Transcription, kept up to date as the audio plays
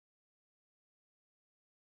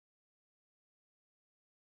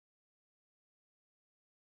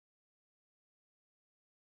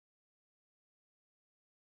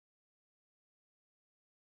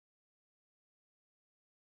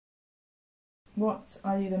What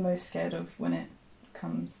are you the most scared of when it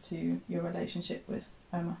comes to your relationship with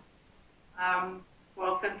Oma?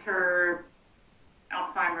 Well, since her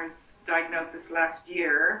Alzheimer's diagnosis last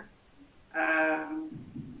year, um,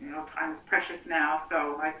 time is precious now.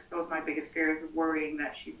 So I suppose my biggest fear is worrying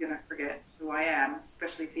that she's going to forget who I am,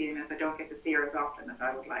 especially seeing as I don't get to see her as often as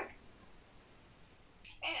I would like.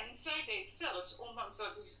 En zij deed zelfs, ondanks dat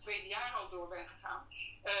ik dus het tweede jaar al door ben gegaan,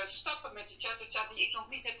 stappen met de chat die ik nog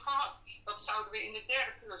niet heb gehad. Dat zouden we in de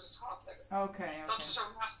derde cursus gehad hebben. Okay. Dat ze zo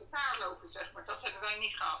naast elkaar lopen, zeg maar. Dat hebben wij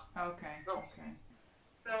niet gehad. Okay.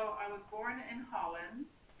 So I was born in Holland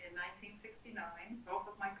in 1969. Both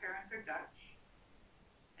of my parents are Dutch.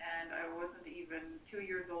 And I wasn't even 2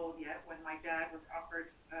 years old yet when my dad was offered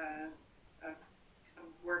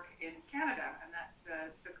some work in Canada, and that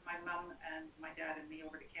took my mom and my dad and me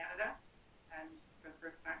over to Canada, and for the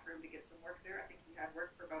first time for him to get some work there. I think he had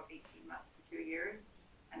work for about 18 months to 2 years,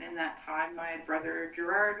 and in that time my brother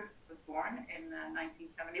Gerard was born in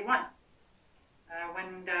 1971.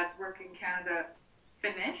 When Dad's work in Canada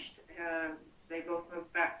finished, they both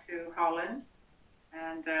moved back to Holland,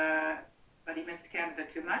 and but he missed Canada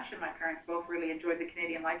too much, and my parents both really enjoyed the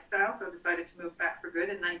Canadian lifestyle, so decided to move back for good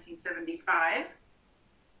in 1975.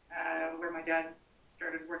 Where my dad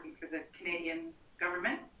started working for the Canadian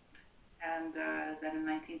government. And then in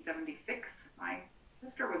 1976, my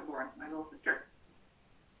sister was born, my little sister.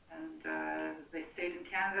 And they stayed in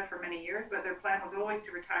Canada for many years, but their plan was always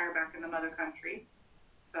to retire back in the mother country.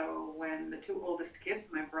 So when the two oldest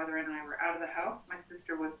kids, my brother and I, were out of the house, my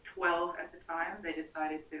sister was 12 at the time, they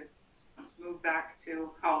decided to move back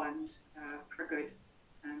to Holland for good.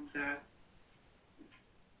 And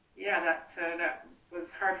that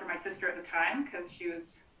was hard for my sister at the time because she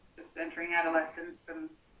was just entering adolescence and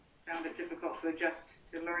found it difficult to adjust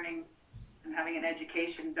to learning and having an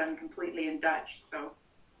education done completely in Dutch. So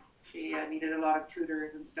she needed a lot of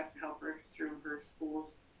tutors and stuff to help her through her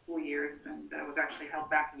school years, and was actually held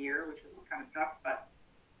back a year, which was kind of tough. But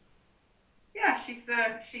yeah, she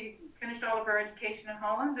finished all of her education in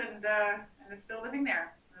Holland and is still living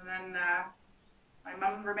there. And then my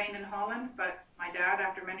mom remained in Holland, but my dad,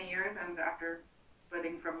 after many years and after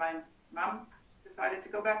splitting from my mom, decided to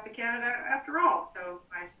go back to Canada after all. So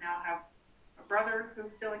I now have a brother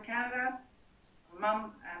who's still in Canada, a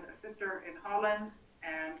mom and a sister in Holland,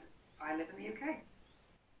 and I live in the UK.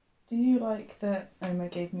 Do you like that Oma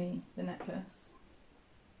gave me the necklace?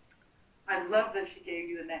 I love that she gave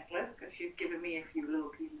you the necklace because she's given me a few little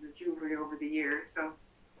pieces of jewelry over the years. So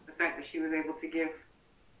the fact that she was able to give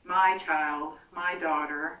my child, my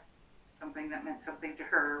daughter, something that meant something to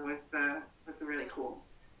her was really cool.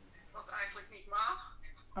 Wat eigenlijk niet mag.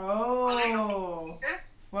 Oh.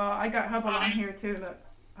 Well, I got Hubble on here too. Look,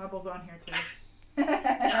 Hubble's on here too.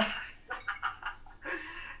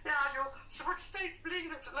 Ja joh, ze wordt steeds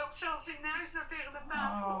blinder. Ze loopt zelfs in huis naar tegen de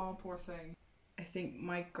tafel. Oh, poor thing. I think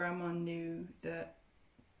my grandma knew that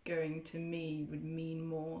going to me would mean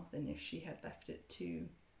more than if she had left it to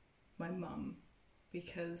my mum,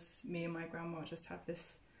 because me and my grandma just have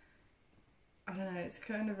this, I don't know, it's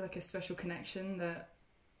kind of like a special connection that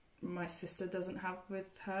my sister doesn't have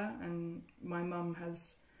with her, and my mum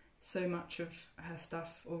has so much of her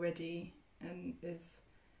stuff already and is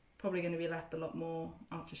probably going to be left a lot more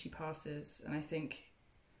after she passes. And I think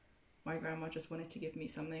my grandma just wanted to give me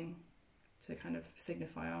something to kind of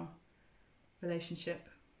signify our relationship.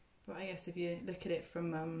 But I guess if you look at it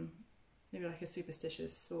from maybe like a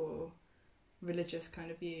superstitious or religious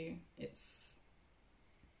kind of view,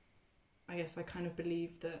 I guess I kind of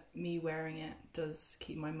believe that me wearing it does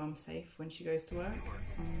keep my mum safe when she goes to work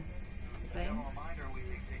on the planes.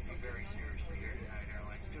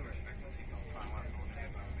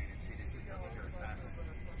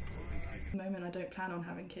 At the moment I don't plan on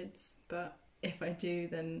having kids, but if I do,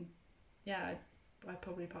 then yeah, I'd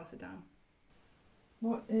probably pass it down.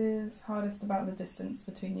 What is hardest about the distance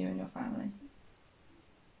between you and your family?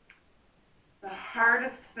 The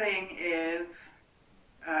hardest thing is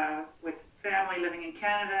with family living in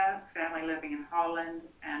Canada, family living in Holland,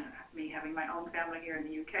 and me having my own family here in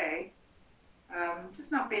the UK,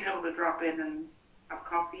 just not being able to drop in and have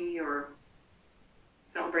coffee or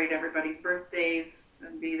celebrate everybody's birthdays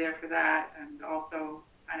and be there for that, and also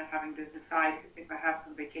kind of having to decide if I have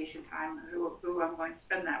some vacation time, who I'm going to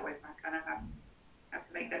spend that with. I kind of have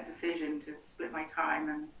to make that decision to split my time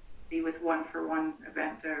and be with one for one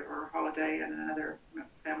event or holiday and another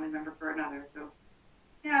family member for another. So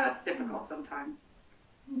yeah, that's difficult sometimes.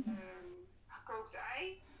 Gekookt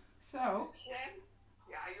ei. Zo. Jam.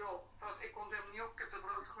 Ja joh, ik kon het helemaal niet op. Ik heb het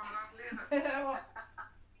brood gewoon laten liggen.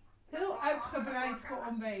 Heel uitgebreid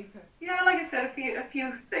geontbeten. Yeah, like I said, a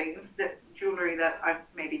few things that jewelry that I've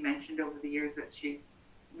maybe mentioned over the years that she's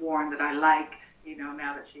worn that I liked. You know,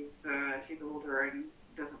 now that she's older and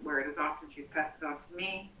doesn't wear it as often, she's passed it on to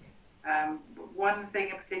me. One thing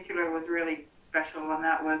in particular was really special, and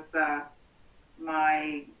that was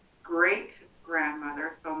my great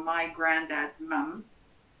grandmother, so my granddad's mum,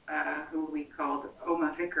 who we called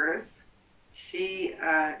Oma Vickers. She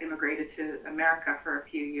immigrated to America for a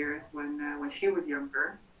few years when she was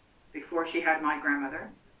younger, before she had my grandmother,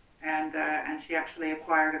 and she actually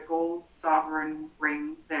acquired a gold sovereign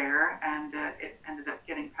ring there, and it ended up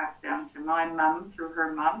getting passed down to my mum through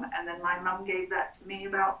her mum, and then my mum gave that to me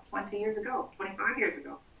about 25 years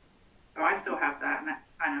ago. So I still have that, and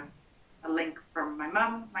that's kind of a link from my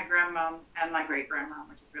mum, my grandmom, and my great-grandmom,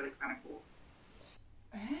 which is really kind of cool.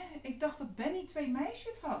 Ik dacht dat Benny 2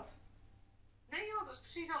 meisjes had. Nee joh, dat is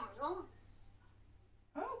precies andersom.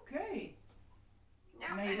 Oké.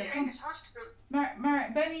 Ja, Nee, en dat de kan- een is hartstikke...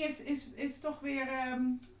 Maar Benny is toch weer...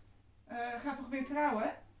 gaat toch weer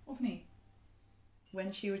trouwen, of niet?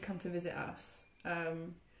 When she would come to visit us,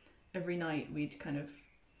 every night we'd kind of,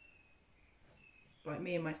 like,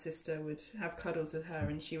 me and my sister would have cuddles with her,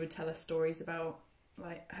 and she would tell us stories about,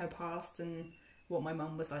 like, her past and what my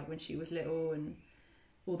mum was like when she was little, and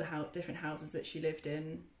all the different houses that she lived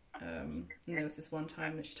in. And there was this one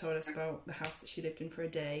time that she told us about the house that she lived in for a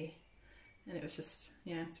day, and it was just,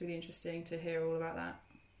 yeah, it's really interesting to hear all about that.